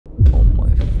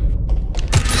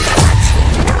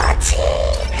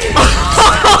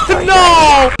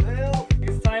No! Well,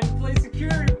 it's time to play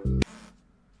secure.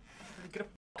 Get the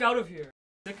fuck out of here.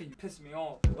 You pissed me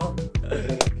off. Well,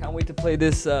 can't wait to play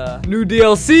this new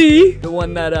DLC. The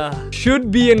one that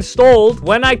should be installed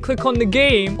when I click on the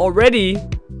game already.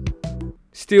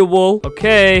 Steel wool.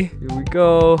 Okay, here we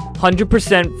go.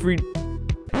 100% free.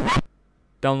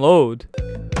 Download.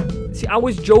 See, I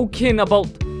was joking. I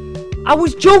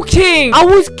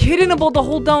was kidding about the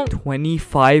hold down.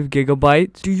 25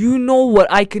 gigabytes. Do you know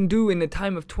what I can do in a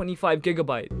time of 25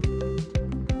 gigabytes?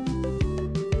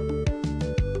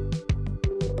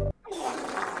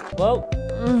 Well,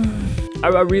 I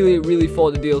really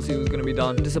thought the DLC was gonna be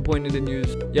done. I'm disappointed in you.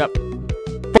 Yep.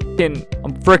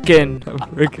 I'm frickin'.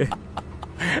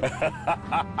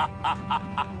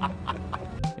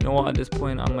 You know what? At this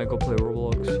point, I might go play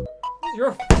Roblox.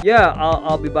 Yeah,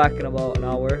 I'll be back in about an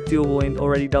hour. Steel ain't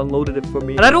already downloaded it for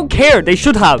me. And I don't care. They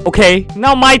should have. Okay?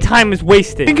 Now my time is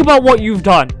wasted. Think about what you've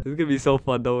done. This is gonna be so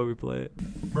fun though when we play it.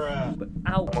 Bruh. But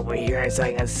ow. I'm over here so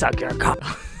I can suck your cock.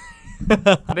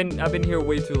 I've been here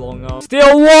way too long now.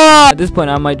 Still one! At this point,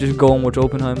 I might just go and watch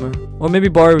Oppenheimer. Or maybe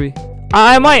Barbie.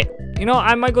 I might. You know,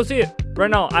 I might go see it. Right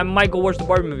now, I might go watch the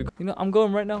Barbie movie. You know, I'm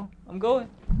going right now. I'm going.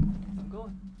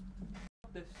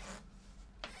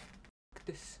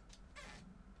 This.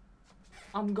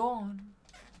 I'm gone.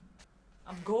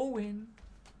 I'm going.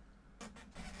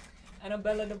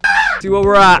 Annabella the See where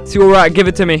we're at. See where we're at. Give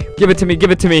it to me. Give it to me. Give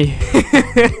it to me.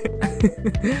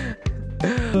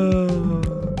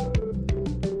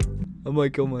 I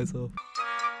might kill myself.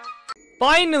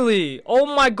 Finally!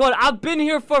 Oh my god, I've been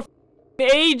here for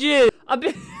ages. I've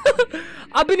been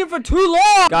here for too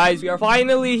long. Guys, we are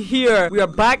finally here. We are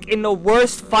back in the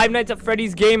worst Five Nights at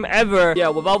Freddy's game ever. Yeah,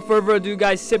 without further ado,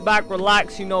 guys, sit back,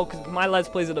 relax, you know, because my Let's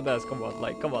Plays are the best. Come on,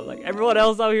 like everyone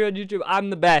else out here on YouTube, I'm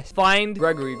the best. Find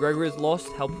Gregory. Gregory is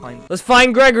lost. Help find. Let's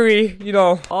find Gregory, you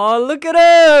know. Oh, look at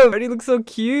him. Freddy looks so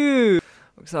cute.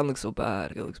 Roxanne looks so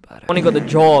bad. It looks bad. Only got the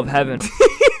jaw of heaven.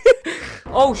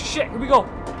 Oh shit, here we go.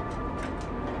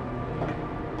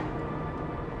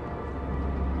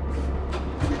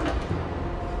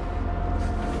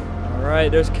 Alright,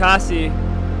 there's Cassie.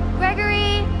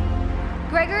 Gregory?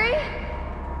 Gregory?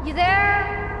 You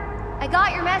there? I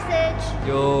got your message.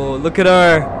 Yo, look at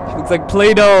her. She looks like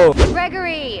Play-Doh.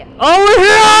 Gregory! Oh, we're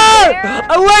here!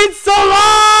 I waited so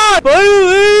long!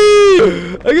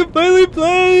 Finally! I can finally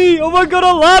play! Oh my god,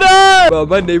 a ladder! Wow,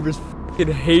 my neighbors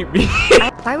fucking hate me.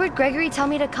 Why would Gregory tell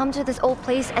me to come to this old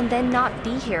place and then not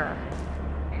be here?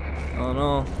 Oh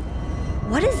no.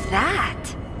 What is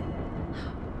that?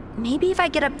 Maybe if I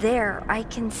get up there, I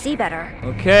can see better.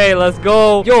 Okay, let's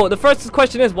go. Yo, the first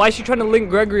question is, why is she trying to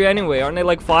link Gregory anyway? Aren't they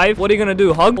like 5? What are you gonna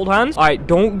do? Hug? Hold hands? Alright,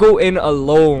 don't go in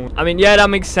alone. I mean, yeah, that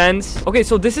makes sense. Okay,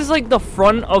 so this is like the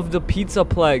front of the pizza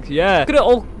plex. Yeah. Look at it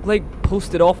all like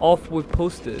posted off with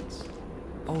post-its.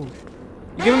 Oh.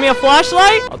 You giving me a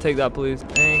flashlight? I'll take that, please.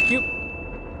 Thank you.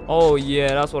 Oh, yeah,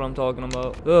 that's what I'm talking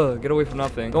about. Ugh, get away from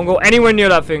that thing. Don't go anywhere near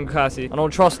that thing, Cassie. I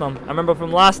don't trust them. I remember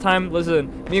from last time,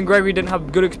 listen, me and Gregory didn't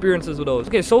have good experiences with those.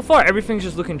 Okay, so far, everything's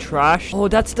just looking trash. Oh,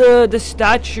 that's the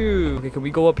statue. Okay, can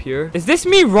we go up here? Is this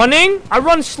me running? I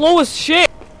run slow as shit.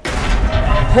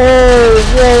 Oh,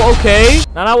 whoa, okay.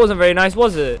 Now, that wasn't very nice,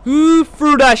 was it? Who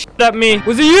threw that shit at me?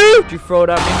 Was it you? Did you throw it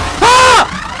at me?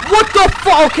 Ah! What the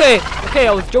fuck? Okay. Okay,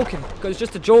 I was joking. Because it's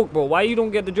just a joke, bro. Why you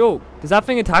don't get the joke? Does that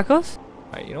thing attack us?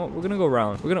 Alright, you know what? We're gonna go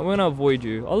around. We're gonna avoid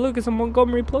you. Oh, look, it's a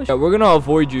Montgomery plush. Yeah, we're gonna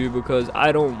avoid you because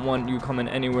I don't want you coming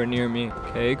anywhere near me.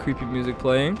 Okay, creepy music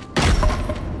playing.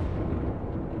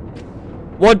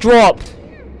 What dropped?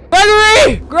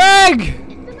 Gregory! Greg!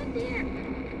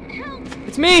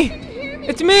 It's me!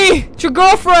 It's me! It's your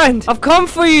girlfriend! I've come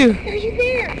for you! Are you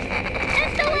there?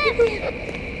 SOS!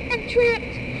 I'm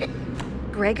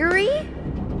trapped. Gregory?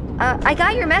 I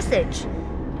got your message.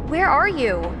 Where are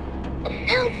you?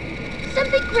 Help!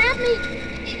 Something grabbed me!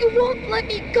 You won't let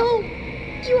me go!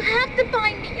 You have to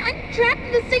find me! I'm trapped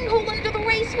in the sinkhole under the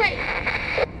raceway!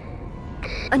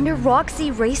 Under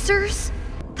Roxy Racers?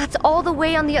 That's all the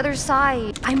way on the other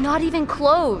side. I'm not even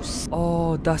close.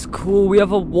 Oh, that's cool. We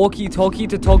have a walkie-talkie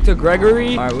to talk to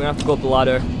Gregory. Alright, we're gonna have to go up the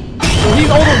ladder. So he's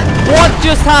older. What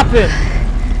just happened?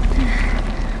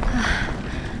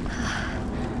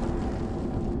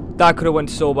 That could have went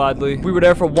so badly. If we were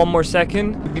there for one more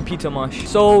second, it'd be pizza mush.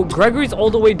 So Gregory's all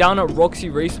the way down at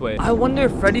Roxy Raceway. I wonder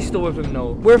if Freddy's still with him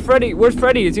though. Where's Freddy? Where's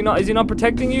Freddy? Is he not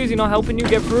protecting you? Is he not helping you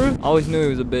get through? I always knew he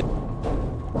was a bit.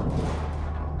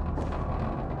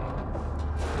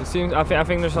 It seems I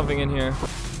think there's something in here.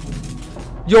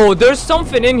 Yo, there's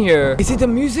something in here. Is it the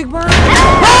music man?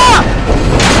 Ah!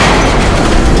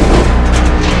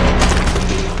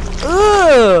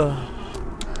 Ugh.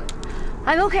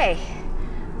 I'm okay.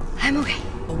 I'm okay.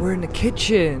 Oh, we're in the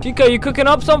kitchen. Chica, you cooking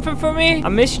up something for me? I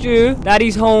missed you.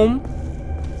 Daddy's home.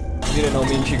 You didn't know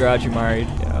me and Chica are actually married.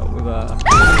 Yeah, we've Ah!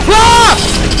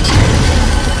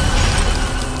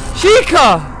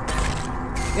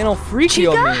 Chica! You know, freaky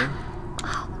Chica? on me.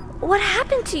 What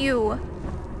happened to you?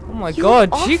 Oh my You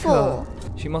god, look Chica. awful.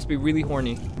 She must be really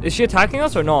horny. Is she attacking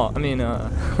us or not? I mean,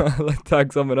 let's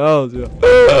attack someone else, yeah.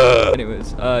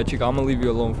 Anyways, Chica, I'm gonna leave you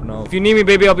alone for now. If you need me,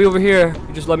 baby, I'll be over here.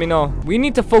 You just let me know. We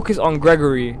need to focus on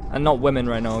Gregory and not women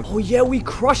right now. Oh yeah, we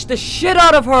crushed the shit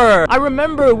out of her. I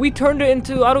remember we turned it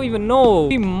into, I don't even know.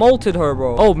 We molted her,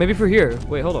 bro. Oh, maybe for here.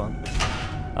 Wait, hold on.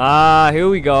 Ah, here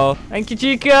we go. Thank you,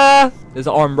 Chica. There's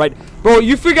an arm right. Bro,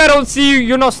 you think I don't see you?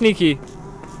 You're not sneaky.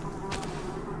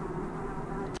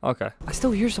 Okay. I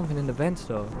still hear something in the vents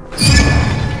though.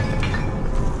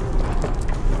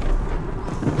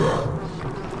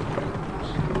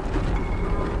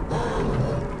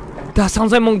 That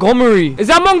sounds like Montgomery. Is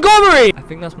that Montgomery? I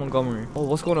think that's Montgomery. Oh,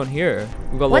 what's going on here?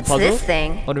 We got a What's little puzzle. this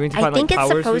thing? Oh, do we need to I find, think like, it's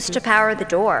power supposed switches? to power the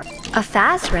door. A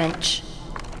fast wrench.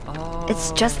 Oh.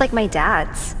 It's just like my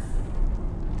dad's.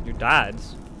 Your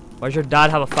dad's? Why does your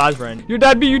dad have a fast wrench? Your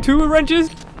dad beat you too with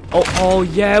wrenches? Oh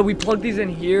yeah, we plugged these in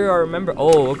here. I remember.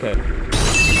 Oh, okay.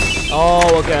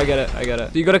 Oh, okay, I get it.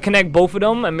 So you gotta connect both of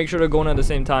them and make sure they're going at the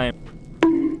same time.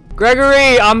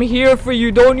 Gregory, I'm here for you.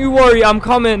 Don't you worry, I'm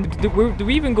coming. Do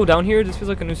we even go down here? This feels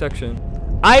like a new section.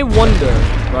 I wonder,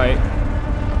 right?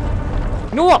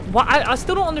 You know what? I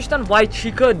still don't understand why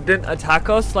Chica didn't attack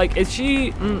us. Like, is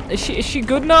she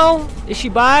good now? Is she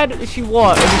bad? Is she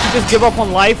what? And did she just give up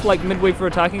on life like midway for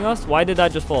attacking us? Why did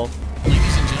that just fall?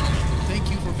 Ladies and gentlemen, thank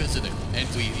you for visiting, and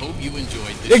we hope you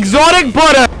enjoyed this. Exotic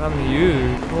butter! What happened to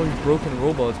you? All these broken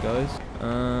robots, guys.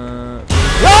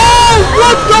 Oh,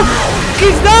 what the f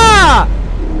is that?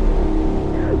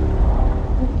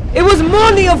 It was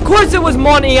Monty! Of course it was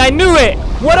Monty! I knew it!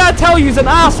 What did I tell you? He's an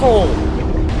asshole!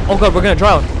 Oh god, we're gonna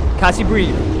drown. Cassie,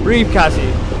 breathe. Breathe,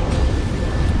 Cassie.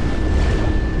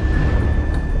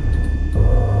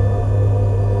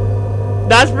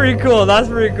 That's pretty cool. That's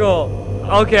pretty cool.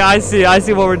 Okay, I see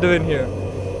what we're doing here.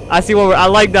 I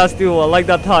like that stool. I like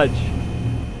that touch.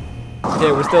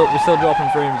 Yeah, we're still dropping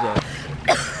frames though.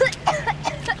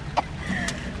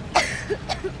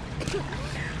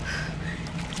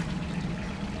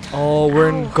 Oh, we're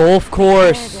in golf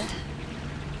course.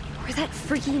 Where'd that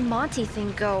freaking Monty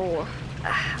thing go?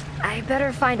 I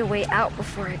better find a way out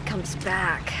before it comes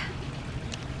back.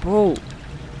 Bro,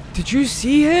 did you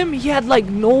see him? He had like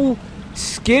no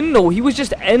skin though. He was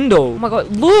just endo. Oh my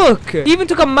god, look! He even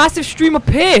took a massive stream of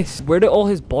piss. Where did all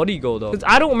his body go though? Because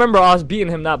I don't remember us beating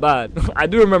him that bad. I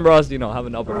do remember us, you know,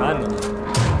 having the upper hand on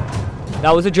him.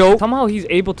 That was a joke. Somehow he's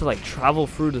able to like travel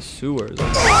through the sewers.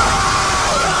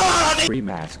 Free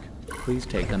mask. Please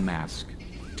take a mask.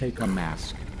 Take a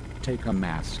mask. Take a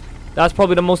mask. That's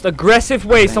probably the most aggressive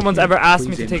way someone's ever asked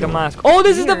me to take a mask. Oh,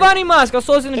 this is the Bonnie mask. I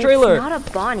saw this in the trailer. It's not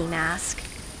a Bonnie mask.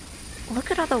 Look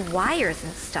at all the wires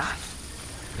and stuff.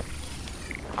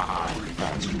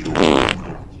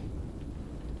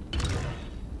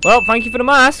 Well, thank you for the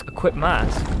mask. Equip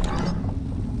mask.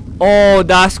 Oh,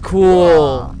 that's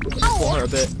cool. Pull her a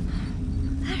bit.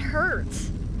 That hurts.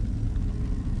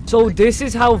 So this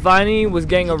is how Vanny was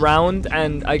getting around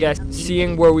and I guess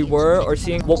seeing where we were or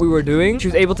seeing what we were doing. She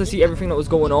was able to see everything that was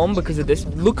going on because of this.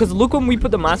 Look when we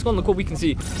put the mask on, look what we can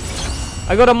see.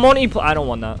 I got a money I don't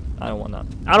want that. I don't want that.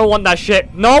 I don't want that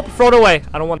shit. Nope, throw it away.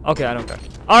 I don't want. Okay, I don't care.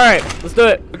 Alright, let's do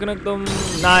it. We're gonna them.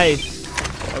 Nice.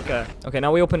 Okay. Okay,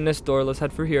 now we open this door. Let's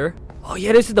head through here. Oh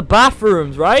yeah, this is the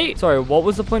bathrooms, right? Sorry, what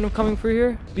was the point of coming through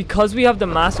here? Because we have the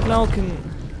mask now,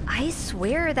 I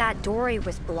swear that doorway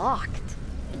was blocked.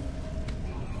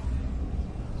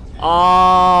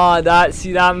 Ah,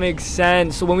 that makes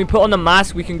sense. So when we put on the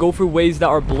mask, we can go through ways that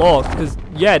are blocked. Because,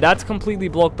 yeah, that's completely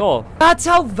blocked off. That's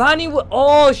how Vanny was...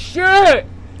 Oh, shit!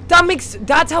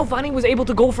 That's how Vanny was able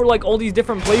to go for, like, all these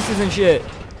different places and shit.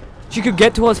 She could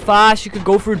get to us fast. She could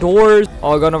go through doors.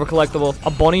 Oh, I got another collectible.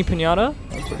 A bunny pinata?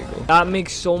 That's pretty cool. That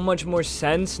makes so much more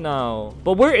sense now.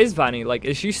 But where is Vanny? Like,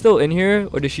 is she still in here?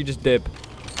 Or did she just dip?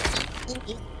 What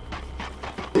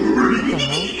the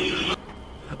hell?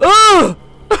 Ugh!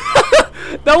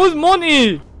 That was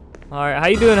Monty! Alright, how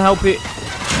you doing, help it?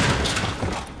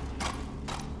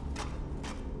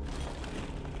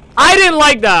 I didn't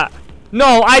like that!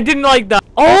 No, I didn't like that.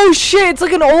 Oh shit, it's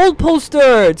like an old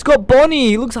poster! It's got Bonnie,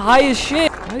 he looks high as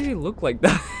shit. Why does he look like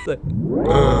that?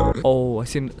 Oh, I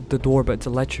seen the door, but it's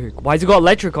electric. Why has it got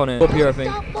electric on it? Up here, I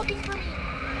think. Stop looking for me.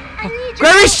 I need you.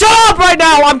 Granny, shut up right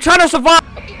now! I'm trying to survive!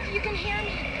 If you can hear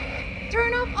me,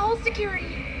 turn off all security.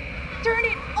 Turn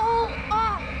it all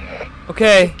off.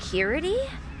 Okay. Security?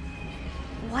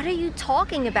 What are you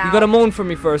talking about? You gotta moan for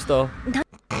me first, though. No.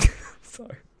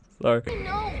 Sorry. Sorry.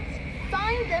 No.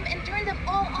 Find them and turn them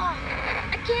all off.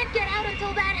 I can't get out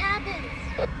until that happens.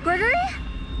 Gregory?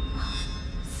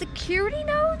 Security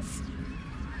nodes?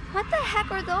 What the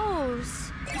heck are those?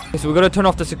 Okay, so we gotta turn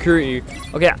off the security.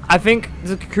 Okay, I think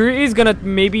the security is gonna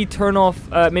maybe turn off,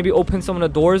 maybe open some of the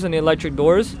doors and the electric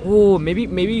doors. Oh,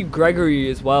 maybe Gregory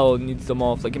as well needs them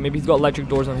off. Like maybe he's got electric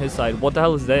doors on his side. What the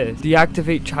hell is this?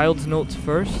 Deactivate child's notes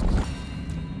first.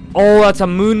 Oh, that's a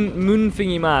moon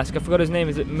thingy mask. I forgot his name.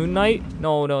 Is it Moon Knight?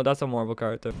 No, that's a Marvel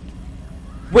character.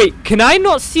 Wait, can I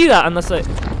not see that unless I...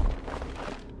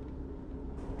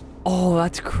 Oh,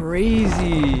 that's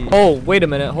crazy. Oh, wait a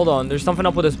minute. Hold on. There's something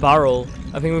up with this barrel.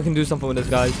 I think we can do something with this,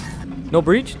 guys. No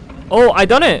breach? Oh, I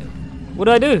done it. What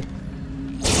did I do?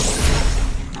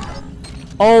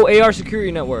 Oh, AR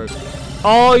security network.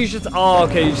 Oh, you should... Oh,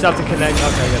 okay. You just have to connect. Okay,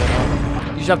 I get it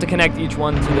now. You just have to connect each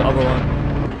one to the other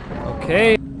one.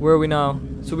 Okay. Where are we now?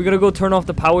 So we gotta go turn off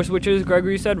the power switches,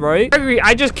 Gregory said, right? Gregory,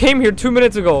 I just came here 2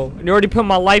 minutes ago. And you already put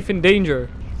my life in danger.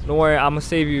 Don't worry. I'm gonna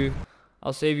save you.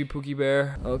 I'll save you, Pookie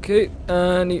Bear. Okay,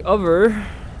 and the other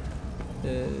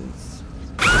is...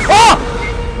 Oh!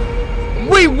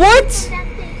 Wait, what? That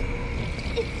thing.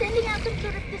 It's sending out some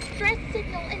sort of distress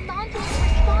signal and Monty's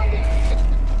responding.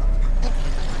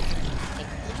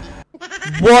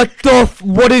 What the f...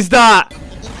 What is that?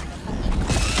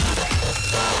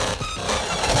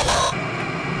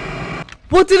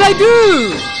 What did I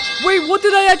do? Wait, what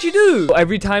did I actually do?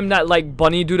 Every time that like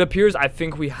bunny dude appears, I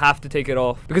think we have to take it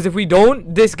off. Because if we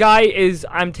don't, this guy is,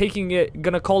 I'm taking it,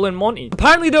 gonna call in Monty.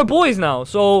 Apparently they're boys now,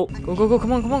 so... Go,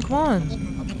 come on.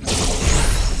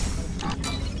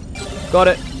 Got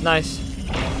it, nice.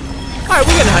 Alright,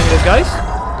 we're gonna hang this, guys.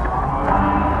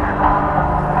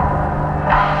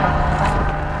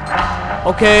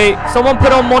 Okay, someone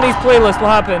put on Monty's playlist, what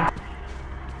happened?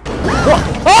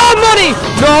 Oh, Monty!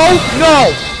 No!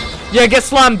 Yeah, get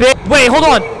slammed, bitch. Wait, hold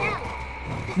on.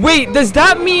 Wait, does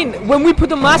that mean when we put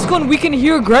the mask on, we can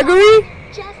hear Gregory?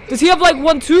 Does he have like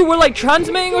 1, 2? We're like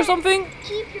transmitting or something?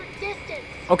 Keep your distance.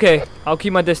 Okay, I'll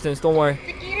keep my distance. Don't worry.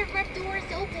 The gator front door is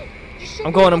open. You should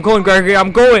I'm going, Gregory.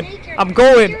 I'm going. I'm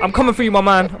coming for you, my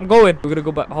man. I'm going. We're gonna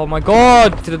go back. Oh my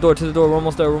God. To the door. We're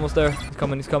almost there. He's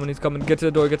coming. Get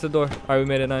to the door. All right, we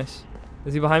made it. Nice.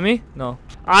 Is he behind me? No.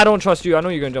 I don't trust you. I know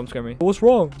you're gonna jump scare me. What's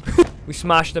wrong? We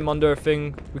smashed him under a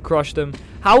thing. We crushed him.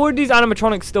 How are these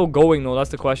animatronics still going though?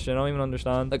 That's the question. I don't even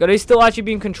understand. Like, are they still actually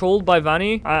being controlled by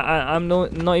Vanny? I'm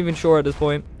not even sure at this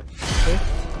point. Okay.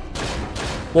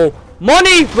 Whoa.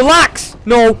 Money! Relax!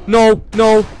 No.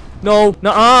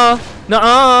 Nuh-uh.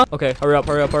 Okay, hurry up.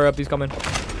 He's coming.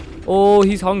 Oh,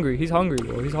 he's hungry,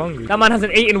 bro. He's hungry. That man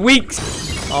hasn't eaten weeks.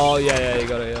 Oh, yeah, you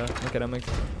got it, yeah. Okay, that makes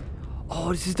sense.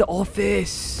 Oh, this is the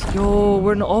office. Yo,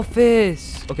 we're in the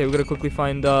office. Okay, we gotta quickly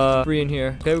find 3 in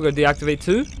here. Okay, we're gonna deactivate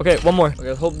 2. Okay, 1 more. Okay,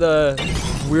 let's hope the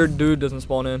weird dude doesn't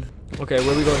spawn in. Okay,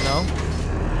 where are we going now?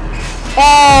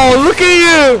 Oh, look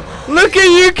at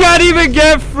you. Can't even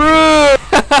get through.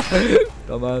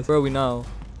 Dumbass. Where are we now?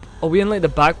 Oh, we in like the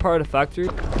back part of the factory.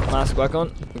 Mask back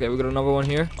on. Okay, we got another one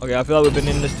here. Okay, I feel like we've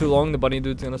been in this too long. The bunny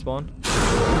dude's gonna spawn.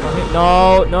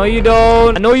 No, you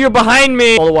don't. I know you're behind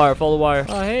me. Follow the wire.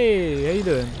 Oh, hey, how you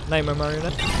doing? Nightmare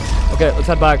Marionette. Okay, let's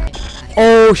head back.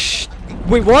 Oh,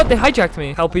 wait, what? They hijacked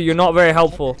me. Helpy, you're not very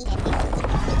helpful.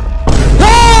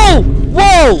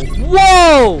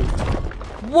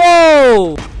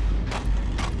 Whoa!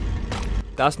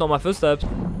 That's not my footsteps.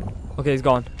 Okay, he's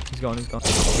gone.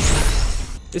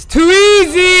 It's too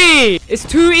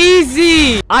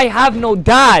easy! I have no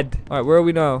dad. All right, where are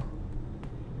we now?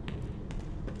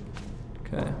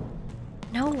 Okay.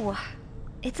 No,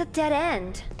 it's a dead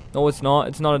end. No, it's not.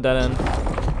 It's not a dead end.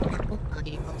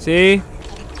 See?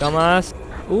 Dumbass.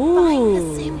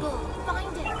 Ooh.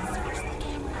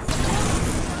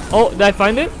 Oh, did I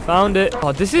find it? Found it.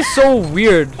 Oh, this is so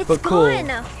weird, but cool.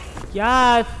 Gone.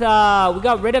 Yes, we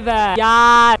got rid of it.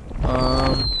 Yeah.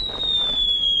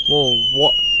 Whoa,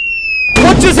 what?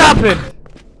 What just happened?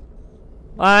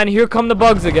 And here come the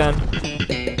bugs again.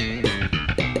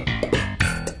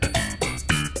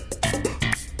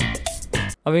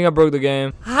 I think I broke the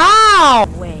game. How?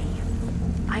 Way.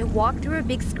 I walked through a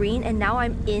big screen and now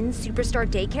I'm in Superstar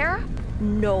Daycare?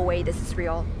 No way this is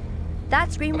real.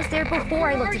 That screen was there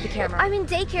before I looked at the camera. I'm in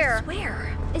daycare.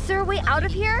 Where? Is there a way out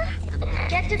of here?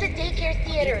 Get to the daycare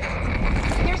theater.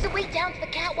 There's a way down to the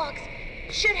catwalks.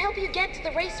 Should help you get to the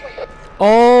raceway.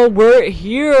 Oh, we're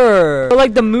here.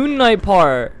 Like the Moon Knight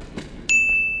part.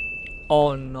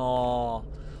 Oh, no.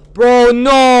 Bro,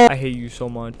 no. I hate you so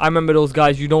much. I remember those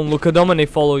guys. You don't look at them and they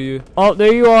follow you. Oh,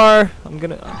 there you are. I'm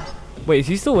gonna... Wait, is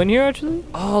he still in here actually?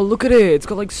 Oh, look at it. It's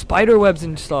got like spider webs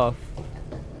and stuff.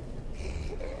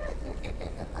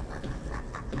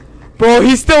 Bro,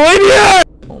 he's still in here!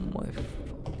 Oh my.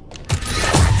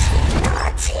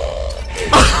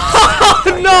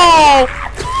 No!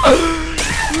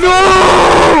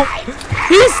 No!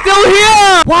 He's still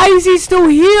here! Why is he still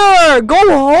here? Go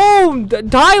home!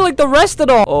 Die like the rest of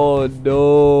them! Oh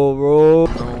no, bro.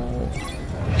 No.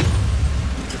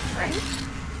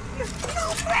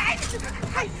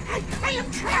 I am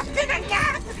trapped in a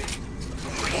net!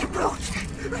 Reboot!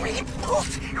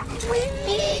 We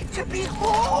need to be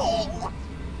whole!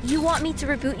 You want me to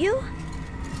reboot you?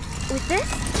 With this?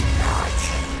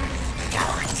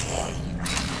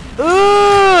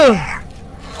 Ugh!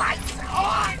 Lights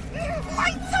on!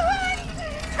 Lights on!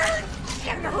 Turn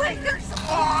generators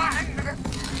on!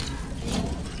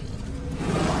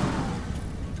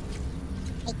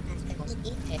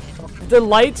 The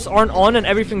lights aren't on and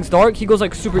everything's dark, he goes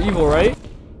like super evil, right?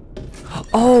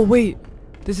 Oh, wait.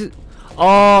 This is...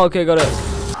 Oh, okay, got it.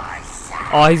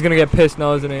 Oh, he's gonna get pissed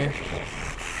now, isn't he?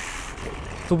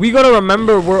 So we gotta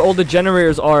remember where all the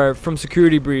generators are from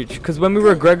Security Breach. Because when we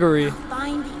were Gregory...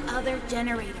 Find the other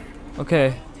generator.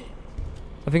 Okay.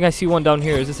 I think I see one down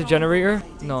here. Is this a generator?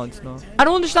 No, it's not. I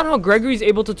don't understand how Gregory's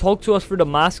able to talk to us through the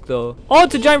mask, though. Oh,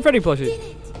 it's a giant Freddy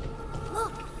plushie.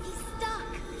 Look, he's stuck.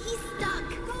 He's stuck.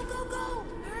 Go, go, go.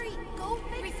 Hurry, go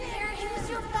fix it. Use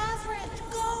your fast wrench.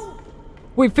 Go.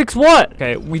 Wait, fix what?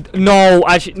 Okay, no,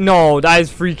 actually, no, that is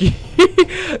freaky.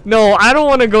 No, I don't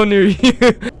want to go near you.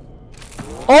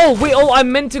 Oh, wait, oh, I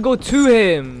meant to go to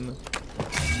him.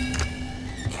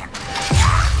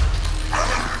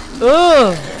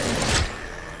 Ugh.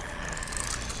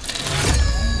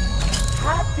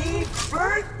 Happy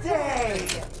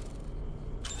birthday!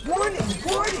 Warning,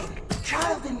 warning!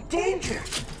 Child in danger!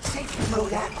 Safety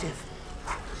mode active.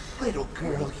 Little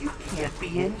girl, you can't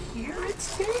be in here.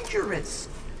 It's dangerous.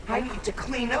 I need to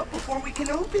clean up before we can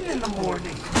open in the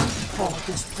morning. Oh,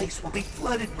 this place will be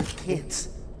flooded with kids.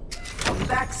 Come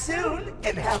back soon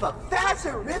and have a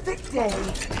fast-horrific day.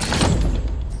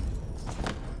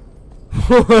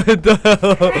 What the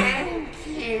hell? Thank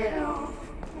you.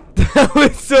 That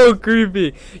was so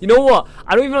creepy. You know what?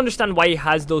 I don't even understand why he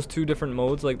has those two different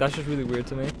modes. Like, that's just really weird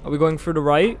to me. Are we going through the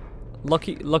right?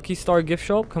 Lucky Star gift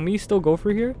shop. Can we still go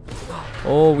through here?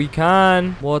 Oh, we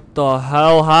can. What the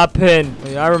hell happened? Oh,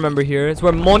 yeah, I remember here. It's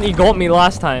where Monty got me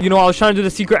last time. You know, I was trying to do the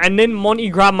secret ending. Monty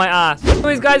grabbed my ass.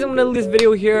 Anyways, guys, I'm gonna leave this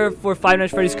video here for Five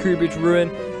Nights at Freddy's Security Breach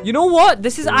Ruin. You know what?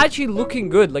 This is actually looking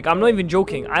good. Like, I'm not even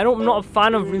joking. I'm not a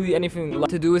fan of really anything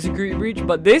to do with Security Breach,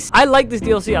 but I like this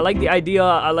DLC. I like the idea.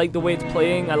 I like the way it's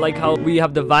playing. I like how we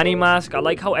have the Vanny mask. I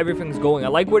like how everything's going. I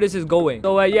like where this is going.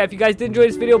 So, yeah, if you guys did enjoy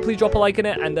this video, please drop a like in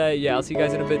it. And, yeah, I'll see you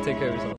guys in a bit. Take care of yourself.